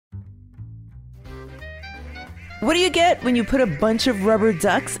What do you get when you put a bunch of rubber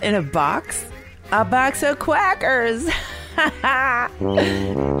ducks in a box? A box of quackers.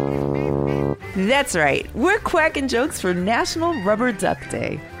 That's right. We're quacking jokes for National Rubber Duck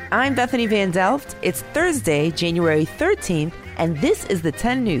Day. I'm Bethany Van Delft. It's Thursday, January 13th, and this is the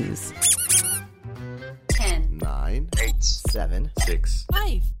 10 News. 10, 9, 8, 7, 6,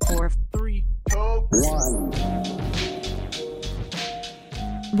 5, 4, 3, 2, 1.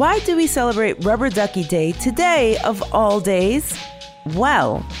 Why do we celebrate Rubber Ducky Day today of all days?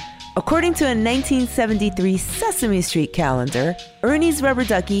 Well, according to a 1973 Sesame Street calendar, Ernie's rubber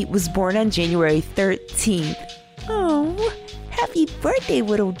ducky was born on January 13th. Oh, happy birthday,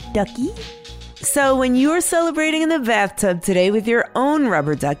 little ducky. So when you're celebrating in the bathtub today with your own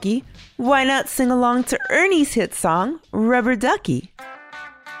rubber ducky, why not sing along to Ernie's hit song, Rubber Ducky?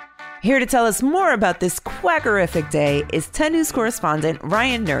 Here to tell us more about this quackerific day is 10 News correspondent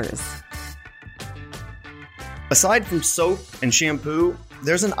Ryan Nurse. Aside from soap and shampoo,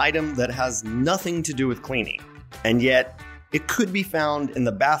 there's an item that has nothing to do with cleaning, and yet it could be found in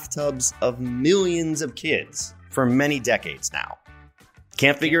the bathtubs of millions of kids for many decades now.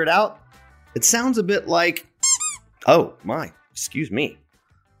 Can't figure it out? It sounds a bit like, oh my, excuse me.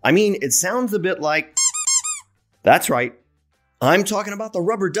 It sounds a bit like, that's right. I'm talking about the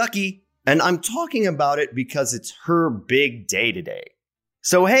rubber ducky, and I'm talking about it because it's her big day today.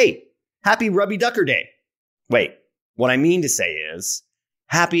 So hey, happy Rubby Ducker Day. Wait, what I mean to say is,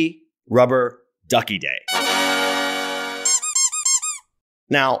 happy Rubber Ducky Day.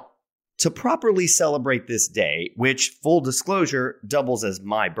 Now, to properly celebrate this day, which, full disclosure, doubles as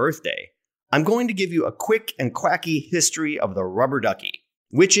my birthday, I'm going to give you a quick and quacky history of the rubber ducky,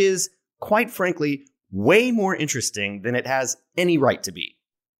 which is, quite frankly, way more interesting than it has any right to be.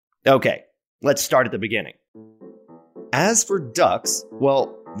 Okay, let's start at the beginning. As for ducks,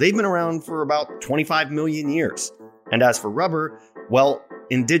 well, they've been around for about 25 million years. And as for rubber, well,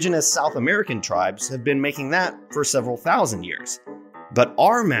 indigenous South American tribes have been making that for several thousand years. But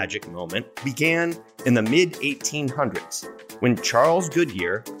our magic moment began in the mid-1800s, when Charles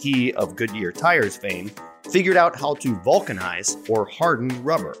Goodyear, he of Goodyear Tires fame, figured out how to vulcanize or harden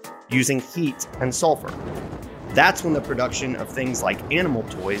rubber using heat and sulfur. That's when the production of things like animal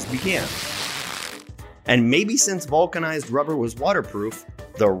toys began. And maybe since vulcanized rubber was waterproof,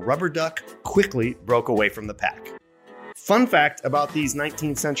 the rubber duck quickly broke away from the pack. Fun fact about these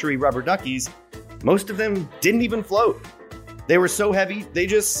 19th century rubber duckies, most of them didn't even float. They were so heavy, they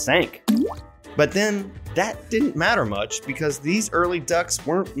just sank. But then, that didn't matter much because these early ducks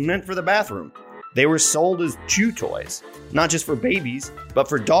weren't meant for the bathroom. They were sold as chew toys, not just for babies, but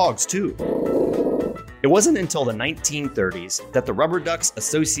for dogs too. It wasn't until the 1930s that the Rubber Ducks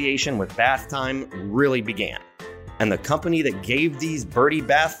association with bath time really began. And the company that gave these birdie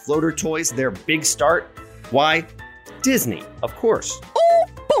bath floater toys their big start, why, Disney, of course. Oh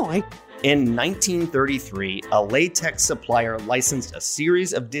boy! In 1933, a latex supplier licensed a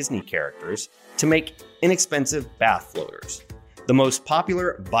series of Disney characters to make inexpensive bath floaters. The most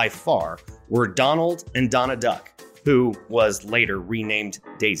popular, by far, were Donald and Donna Duck, who was later renamed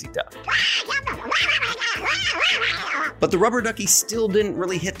Daisy Duck. But the rubber ducky still didn't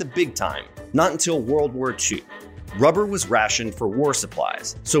really hit the big time, not until World War II. Rubber was rationed for war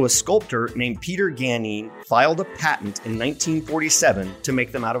supplies, so a sculptor named Peter Ganin filed a patent in 1947 to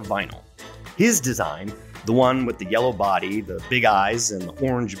make them out of vinyl. His design, the one with the yellow body, the big eyes, and the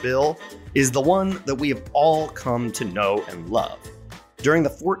orange bill, is the one that we have all come to know and love. During the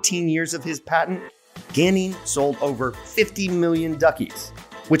 14 years of his patent, Ganin sold over 50 million duckies,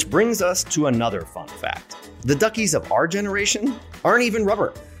 which brings us to another fun fact. The duckies of our generation aren't even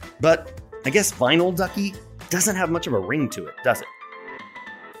rubber, but I guess vinyl ducky doesn't have much of a ring to it, does it?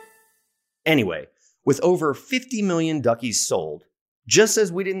 Anyway, with over 50 million duckies sold, just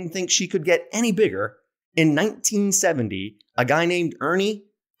as we didn't think she could get any bigger, in 1970, a guy named Ernie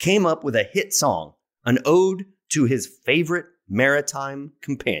came up with a hit song, an ode to his favorite maritime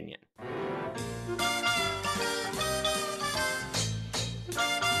companion.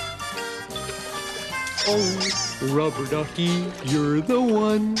 Oh, rubber ducky, you're the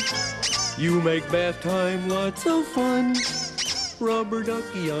one. You make bath time lots of fun. Rubber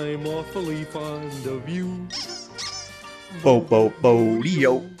ducky, I'm awfully fond of you.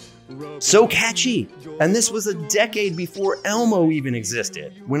 Bo-bo-bo-dee-yo. So catchy! And this was a decade before Elmo even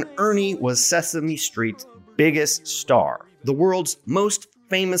existed, when Ernie was Sesame Street's biggest star, the world's most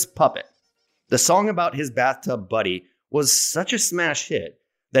famous puppet. The song about his bathtub buddy was such a smash hit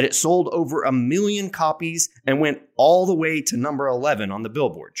that it sold over 1 million copies and went all the way to number 11 on the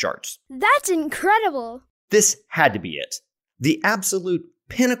Billboard charts. That's incredible! This had to be it. The absolute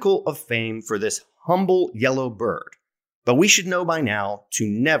pinnacle of fame for this humble yellow bird. But we should know by now to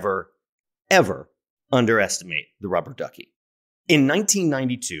never, ever underestimate the rubber ducky. In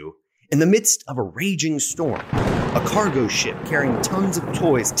 1992, in the midst of a raging storm, a cargo ship carrying tons of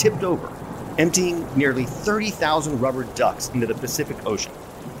toys tipped over, emptying nearly 30,000 rubber ducks into the Pacific Ocean.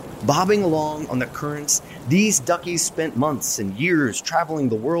 Bobbing along on the currents, these duckies spent months and years traveling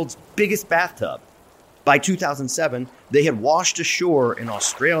the world's biggest bathtub. By 2007, they had washed ashore in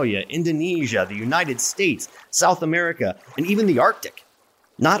Australia, Indonesia, the United States, South America, and even the Arctic.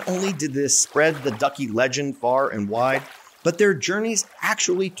 Not only did this spread the ducky legend far and wide, but their journeys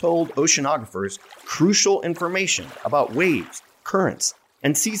actually told oceanographers crucial information about waves, currents,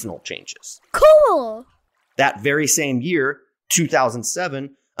 and seasonal changes. Cool! That very same year,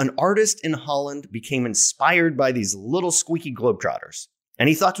 2007, an artist in Holland became inspired by these little squeaky globetrotters. And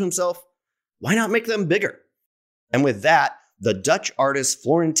he thought to himself, why not make them bigger? And with that, the Dutch artist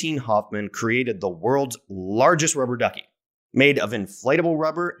Florentine Hofman created the world's largest rubber ducky, made of inflatable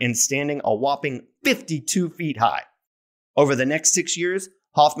rubber and standing a whopping 52 feet high. Over the next 6 years,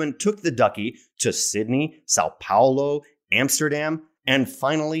 Hofman took the ducky to Sydney, Sao Paulo, Amsterdam, and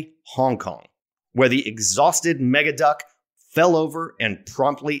finally Hong Kong, where the exhausted megaduck fell over and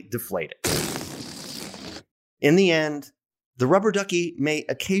promptly deflated. In the end, the rubber ducky may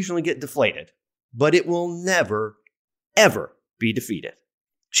occasionally get deflated, but it will never, ever be defeated.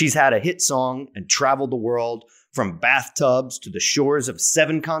 She's had a hit song and traveled the world, from bathtubs to the shores of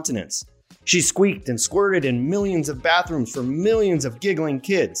 7 continents. She squeaked and squirted in millions of bathrooms for millions of giggling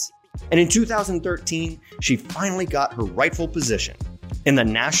kids. And in 2013, she finally got her rightful position in the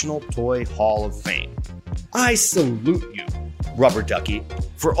National Toy Hall of Fame. I salute you, Rubber Ducky,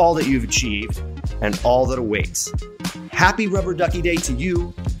 for all that you've achieved and all that awaits. Happy Rubber Ducky Day to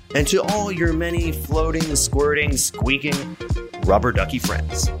you and to all your many floating, squirting, squeaking Rubber Ducky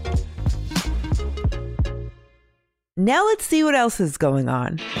friends. Now let's see what else is going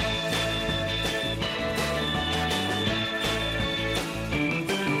on.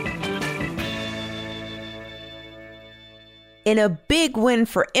 In a big win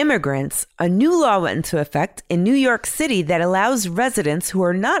for immigrants, a new law went into effect in New York City that allows residents who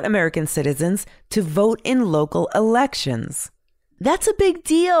are not American citizens to vote in local elections. That's a big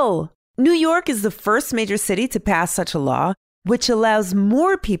deal. New York is the first major city to pass such a law, which allows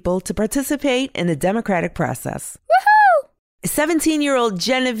more people to participate in the democratic process. Woohoo! 17-year-old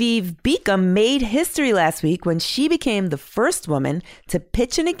Genevieve Beacom made history last week when she became the first woman to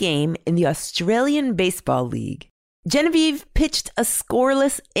pitch in a game in the Australian Baseball League. Genevieve pitched a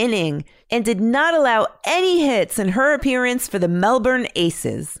scoreless inning and did not allow any hits in her appearance for the Melbourne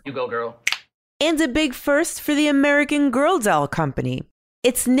Aces. You go, girl. And a big first for the American Girl doll company.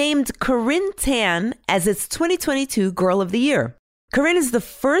 It's named Corinne Tan as its 2022 Girl of the Year. Corinne is the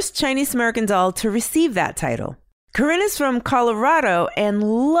first Chinese-American doll to receive that title. Corinne is from Colorado and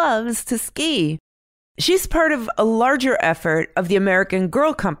loves to ski. She's part of a larger effort of the American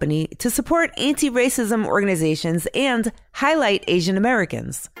Girl Company to support anti-racism organizations and highlight Asian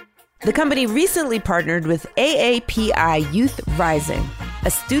Americans. The company recently partnered with AAPI Youth Rising, a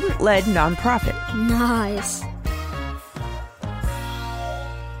student-led nonprofit. Nice.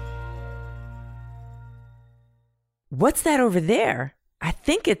 What's that over there? I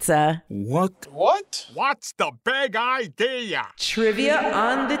think it's a What? What's the big idea? Trivia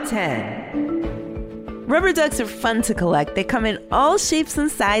on the 10. Rubber ducks are fun to collect. They come in all shapes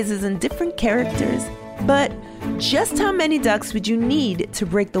and sizes and different characters. But just how many ducks would you need to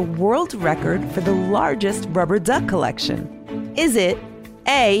break the world record for the largest rubber duck collection? Is it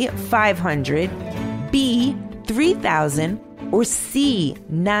A, 500, B, 3,000, or C,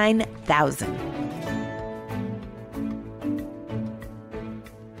 9,000?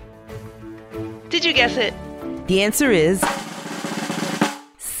 Did you guess it? The answer is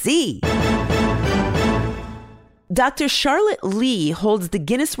C. Dr. Charlotte Lee holds the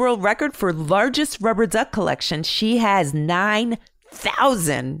Guinness World Record for largest rubber duck collection. She has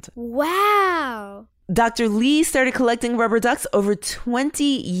 9,000. Wow. Dr. Lee started collecting rubber ducks over 20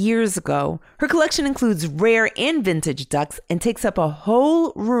 years ago. Her collection includes rare and vintage ducks and takes up a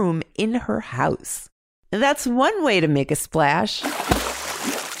whole room in her house. That's one way to make a splash.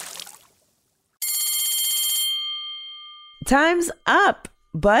 Time's up.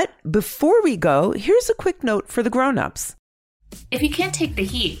 But before we go, here's a quick note for the grown-ups. If you can't take the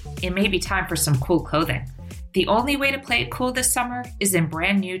heat, it may be time for some cool clothing. The only way to play it cool this summer is in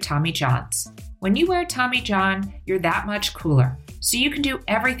brand new Tommy Johns. When you wear Tommy John, you're that much cooler, so you can do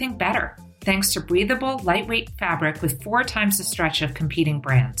everything better, thanks to breathable, lightweight fabric with 4 times the stretch of competing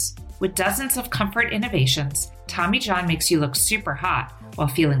brands. With dozens of comfort innovations, Tommy John makes you look super hot while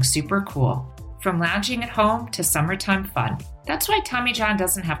feeling super cool. from lounging at home to summertime fun. That's why Tommy John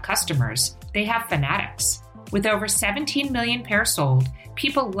doesn't have customers, they have fanatics. With over 17 million pairs sold,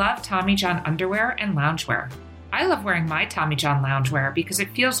 people love Tommy John underwear and loungewear. I love wearing my Tommy John loungewear because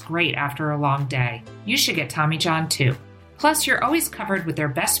it feels great after a long day. You should get Tommy John too. Plus, you're always covered with their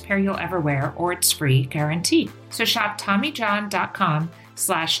best pair you'll ever wear or it's free guarantee. So shop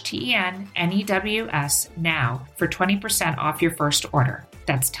TommyJohn.com/TENNEWS now for 20% off your first order.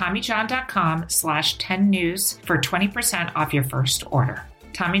 That's TommyJohn.com/10news for 20% off your first order.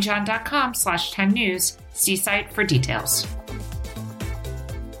 TommyJohn.com/10news. See site for details.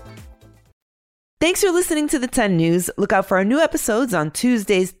 Thanks for listening to the 10 News. Look out for our new episodes on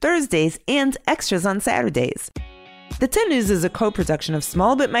Tuesdays, Thursdays, and extras on Saturdays. The 10 News is a co-production of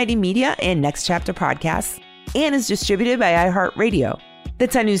Small But Mighty Media and Next Chapter Podcasts and is distributed by iHeartRadio. The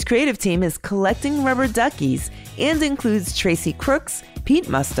 10 News creative team is Collecting Rubber Duckies and includes Tracy Crooks, Pete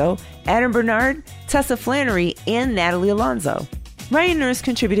Musto, Adam Bernard, Tessa Flannery, and Natalie Alonso. Ryan Nurse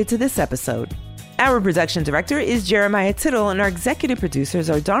contributed to this episode. Our production director is Jeremiah Tittle, and our executive producers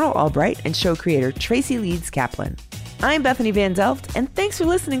are Donald Albright and show creator Tracy Leeds Kaplan. I'm Bethany Van Delft, and thanks for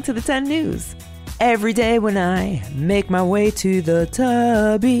listening to the 10 News. Every day when I make my way to the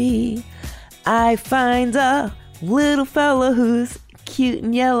tubby, I find a little fella who's cute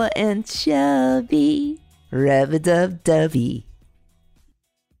and yellow and chubby. Rub-a-dub-dubby.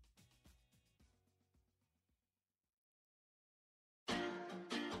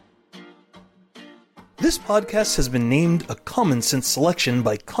 This podcast has been named a Common Sense selection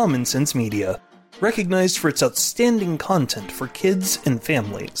by Common Sense Media, recognized for its outstanding content for kids and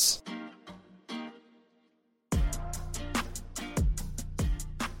families.